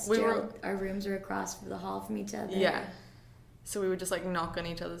of us. Our rooms were across the hall from each other. Yeah. So we would just like knock on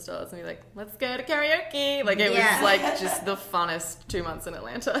each other's doors and be like, let's go to karaoke. Like it was like just the funnest 2 months in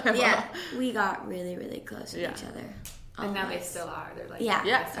Atlanta ever. Yeah. We got really, really close with each other. And now they still are. They're like,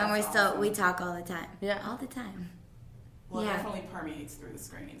 and we talk all the time. Yeah. All the time. Well, it definitely permeates through the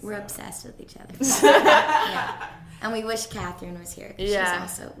screen. We're obsessed with each other. And we wish Catherine was here.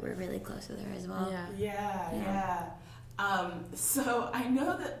 Because we're really close with her as well. Yeah. So I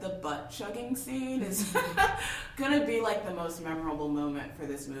know that the butt chugging scene is gonna be like the most memorable moment for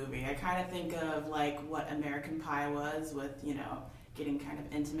this movie. I kind of think of like what American Pie was with, getting kind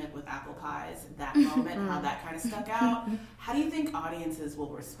of intimate with apple pies. That moment, how that kind of stuck out. How do you think audiences will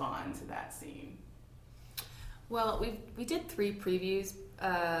respond to that scene? Well, we did 3 previews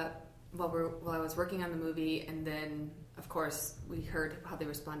while I was working on the movie, and then of course we heard how they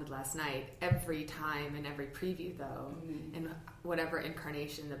responded last night. Every time in every preview, though, in whatever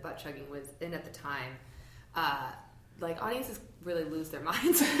incarnation the butt chugging was in at the time, like audiences really lose their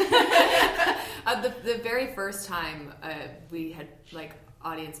minds. The very first time we had like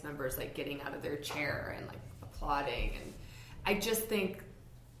audience members like getting out of their chair and like applauding, and I just think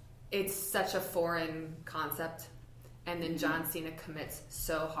it's such a foreign concept, and then John Cena commits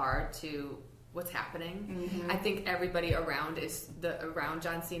so hard to what's happening. I think everybody around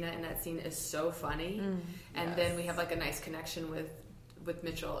John Cena in that scene is so funny, and then we have like a nice connection with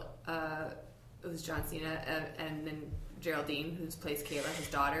Mitchell, who's John Cena, and then Geraldine, who plays Kayla, his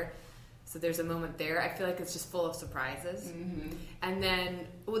daughter. So there's a moment there. I feel like it's just full of surprises. And then,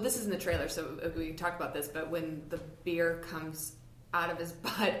 well, this is in the trailer, so we can talk about this, but when the beer comes out of his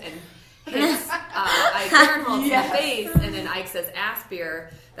butt and hits Ike Barinholtz in the face, and then Ike says ass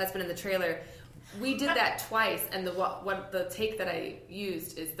beer. That's been in the trailer. We did that twice, and what the take that I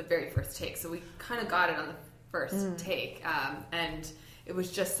used is the very first take. So we kind of got it on the first take, and it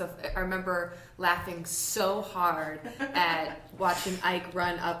was just so. I remember laughing so hard at watching Ike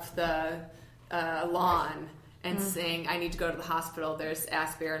run up the lawn and saying, "I need to go to the hospital. There's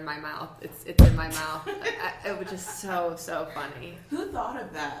ass beer in my mouth. It's in my mouth." It was just so funny. Who thought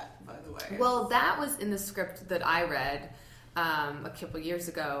of that, by the way? Well, that was in the script that I read a couple years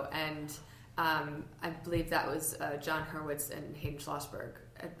ago, and I believe that was John Hurwitz and Hayden Schlossberg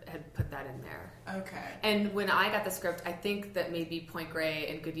had put that in there. Okay. And when I got the script, I think that maybe Point Grey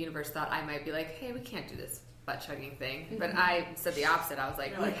and Good Universe thought I might be like, hey, we can't do this butt-chugging thing. But I said the opposite. I was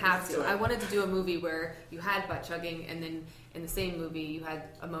like, we have to. I wanted to do a movie where you had butt-chugging, and then in the same movie you had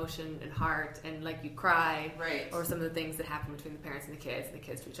emotion and heart, and like you cry. Right. Or some of the things that happen between the parents and the kids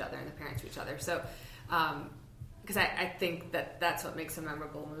to each other, and the parents to each other. So, because I think that's what makes a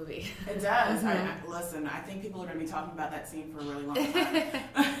memorable movie. It does. Listen, I think people are going to be talking about that scene for a really long time.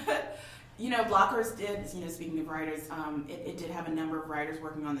 Blockers did, speaking of writers, it did have a number of writers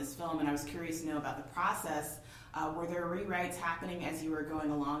working on this film, and I was curious to know about the process. Were there rewrites happening as you were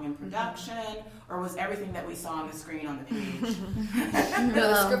going along in production, or was everything that we saw on the screen on the page? No,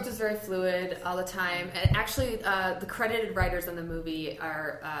 the script is very fluid all the time. And actually, the credited writers on the movie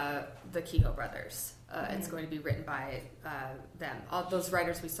are the Kehoe brothers. It's going to be written by them. All those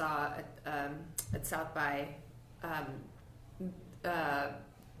writers we saw at South by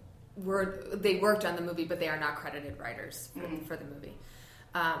they worked on the movie, but they are not credited writers for the movie.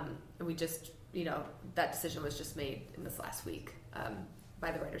 And we just, that decision was just made in this last week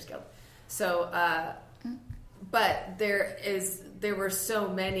by the Writers Guild. So, but there were so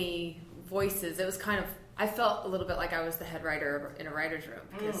many voices. It was kind of, I felt a little bit like I was the head writer in a writer's room,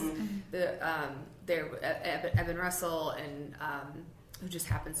 because Evan Russell and who just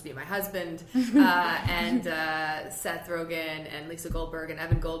happens to be my husband, and Seth Rogen and Lisa Goldberg and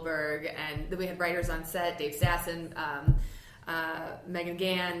Evan Goldberg, and then we had writers on set, Dave Sasson, Megan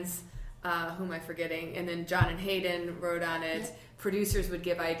Gans, who am I forgetting? And then John and Hayden wrote on it. Yeah. Producers would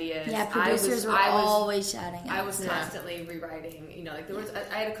give ideas. Yeah, producers were always shouting out. I was constantly rewriting.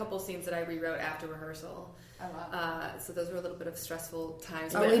 I had a couple scenes that I rewrote after rehearsal. Oh, wow. So those were a little bit of stressful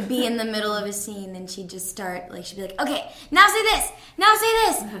times. Or we'd be in the middle of a scene and she'd just start, she'd be like, okay, now say this, now say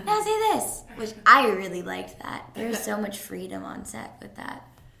this, now say this. Which I really liked that. There was so much freedom on set with that.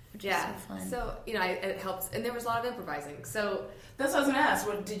 Which was so fun. So, it helps. And there was a lot of improvising. So that's what I was going to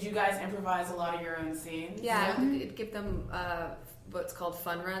ask. Did you guys improvise a lot of your own scenes? Yeah, I'd give them what's called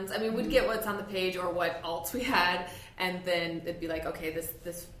fun runs. I mean, we'd get what's on the page or what alts we had, and then it'd be like, okay,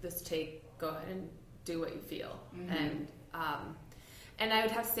 this take, go ahead and do what you feel. And I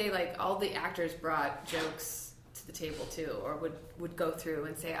would have to say, all the actors brought jokes to the table too, or would go through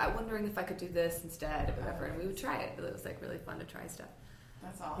and say, I'm wondering if I could do this instead or whatever, and we would try it. It was really fun to try stuff.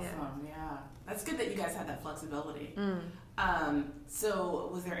 That's awesome. Yeah. That's good that you guys had that flexibility. So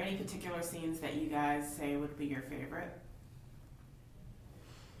was there any particular scenes that you guys say would be your favorite?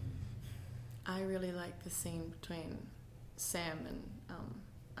 I really like the scene between Sam and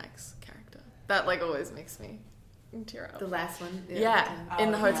Ike's character. That always makes me tear up. The last one? Yeah,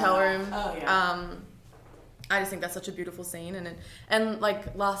 in the hotel room. Oh, yeah. I just think that's such a beautiful scene, and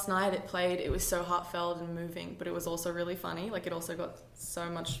last night it played. It was so heartfelt and moving, but it was also really funny. It also got so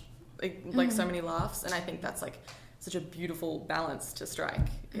much, so many laughs, and I think that's such a beautiful balance to strike.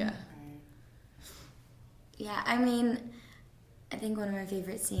 Yeah. Yeah, I mean, I think one of my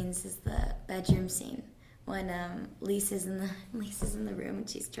favorite scenes is the bedroom scene when Lisa's in the room and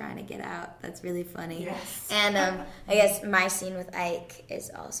she's trying to get out. That's really funny. Yes. And I guess my scene with Ike is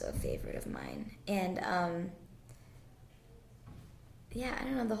also a favorite of mine. And yeah, I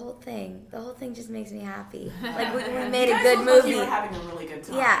don't know, the whole thing just makes me happy. We made a good movie. You were having a really good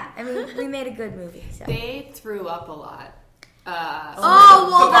time. Yeah, I mean, we made a good movie. So. They threw up a lot. The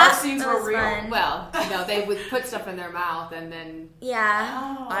bar scenes were real. Fun. Well, they would put stuff in their mouth and then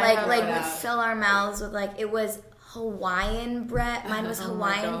we'd fill our mouths with it was Hawaiian bread. Mine was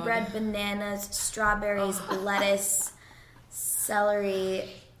Hawaiian bread, bananas, strawberries, lettuce, celery.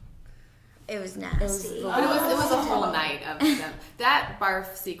 It was nasty. It was a whole night of them. That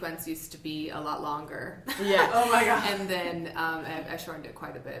barf sequence used to be a lot longer. Yeah. Oh my god. And then I shortened it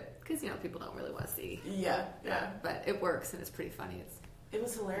quite a bit because people don't really want to see. Yeah. But it works and it's pretty funny. It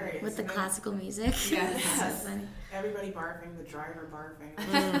was hilarious. With the classical music. Yes. So funny. Everybody barfing, the driver barfing.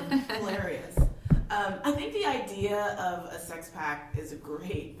 Hilarious. I think the idea of a sex pact is a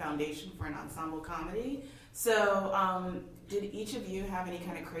great foundation for an ensemble comedy. So, did each of you have any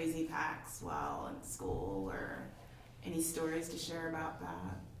kind of crazy pacts while in school, or any stories to share about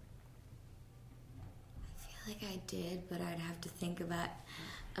that? I feel like I did, but I'd have to think about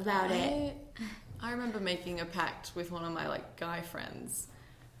it. I remember making a pact with one of my guy friends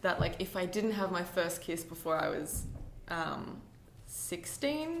that if I didn't have my first kiss before I was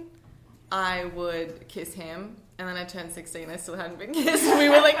 16, I would kiss him. And then I turned 16, I still hadn't been kissed. We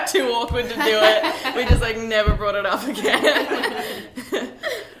were too awkward to do it. We just never brought it up again.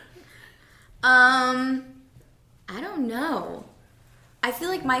 I don't know. I feel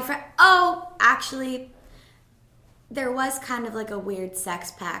like my friend... Oh, actually, there was kind of a weird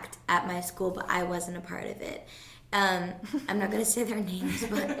sex pact at my school, but I wasn't a part of it. I'm not going to say their names,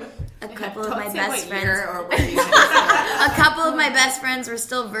 but a couple of my best friends... a couple of my best friends were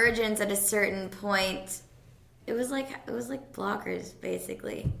still virgins at a certain point. It was like blockers,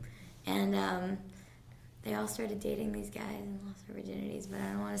 basically. And they all started dating these guys and lost their virginities, but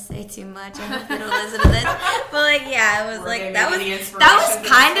I don't want to say too much. I hope they don't listen to this. But yeah, it was that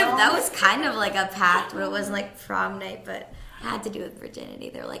was kind of like a pact, but it wasn't prom night, but it had to do with virginity.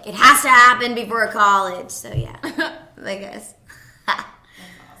 They're like, it has to happen before college. So yeah, I guess. That's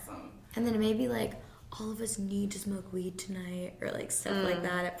awesome. And then maybe all of us need to smoke weed tonight, or stuff like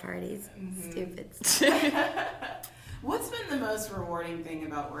that at parties. Mm-hmm. Stupid. What's been the most rewarding thing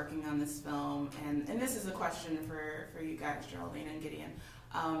about working on this film? And this is a question for you guys, Geraldine and Gideon.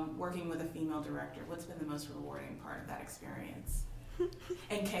 Working with a female director, what's been the most rewarding part of that experience?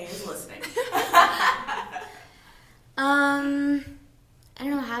 And Kay is listening. I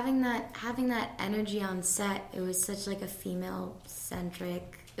don't know, having that energy on set, it was such a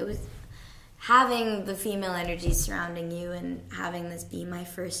female-centric, it was having the female energy surrounding you and having this be my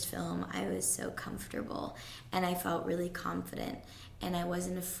first film. I was so comfortable and I felt really confident and I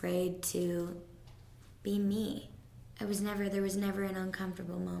wasn't afraid to be me. There was never an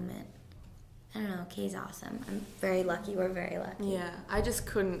uncomfortable moment. I don't know, Kay's awesome. I'm very lucky. We're very lucky. Yeah, I just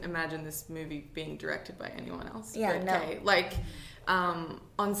couldn't imagine this movie being directed by anyone else. Yeah, but no. Kay.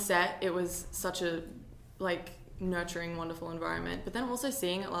 On set, it was such a nurturing, wonderful environment. But then also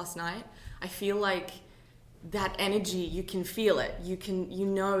seeing it last night, I feel like that energy, you can feel it. You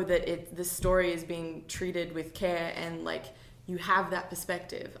know that the story is being treated with care, and you have that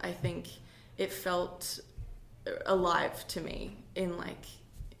perspective. I think it felt alive to me in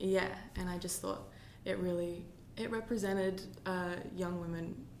and I just thought it represented young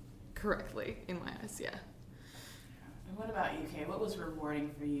women correctly in my eyes. Yeah. And what about you, Kay? What was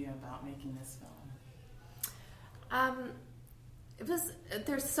rewarding for you about making this film?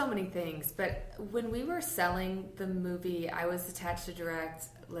 There's so many things, but when we were selling the movie, I was attached to direct,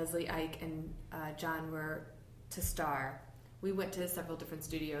 Leslie Ike and John were to star. We went to several different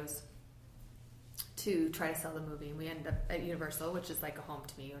studios to try to sell the movie, and we ended up at Universal, which is like a home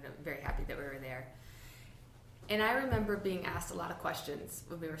to me, and I'm very happy that we were there. And I remember being asked a lot of questions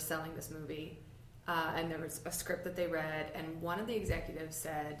when we were selling this movie, and there was a script that they read, and one of the executives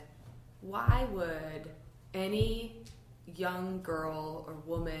said, why would any young girl or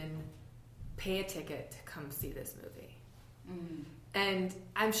woman pay a ticket to come see this movie? Mm. And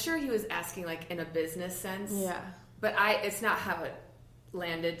I'm sure he was asking in a business sense. Yeah. But it's not how it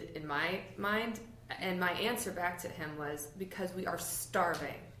landed in my mind. And my answer back to him was, because we are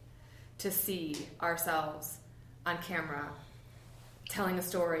starving to see ourselves on camera telling a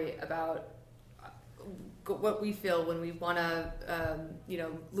story about what we feel when we want to,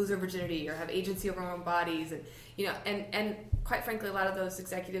 lose our virginity or have agency over our own bodies, and quite frankly, a lot of those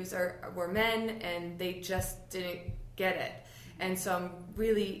executives were men, and they just didn't get it. And so I'm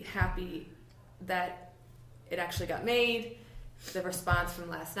really happy that it actually got made. The response from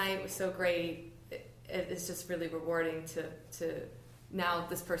last night was so great. It's just really rewarding to now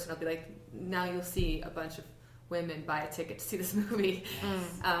this person will be like, now you'll see a bunch of women buy a ticket to see this movie.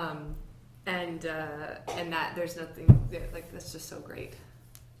 And that there's nothing that's just so great.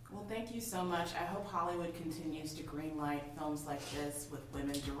 Well, thank you so much. I hope Hollywood continues to greenlight films like this with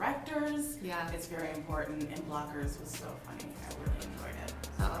women directors. Yeah, it's very important. And Blockers was so funny. I really enjoyed it.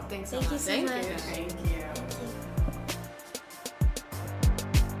 Oh, thanks so much. You so much. Thank you.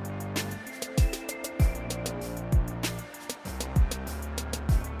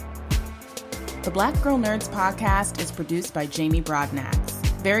 The Black Girl Nerds podcast is produced by Jamie Broadnax.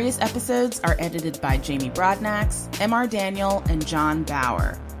 Various episodes are edited by Jamie Broadnax, M.R. Daniel, and John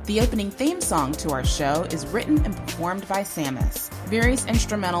Bauer. The opening theme song to our show is written and performed by Samus. Various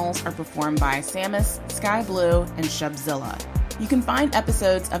instrumentals are performed by Samus, Sky Blue, and Shubzilla. You can find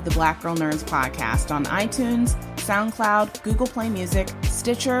episodes of the Black Girl Nerds podcast on iTunes, SoundCloud, Google Play Music,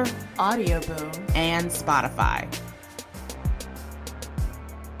 Stitcher, Audio Boom, and Spotify.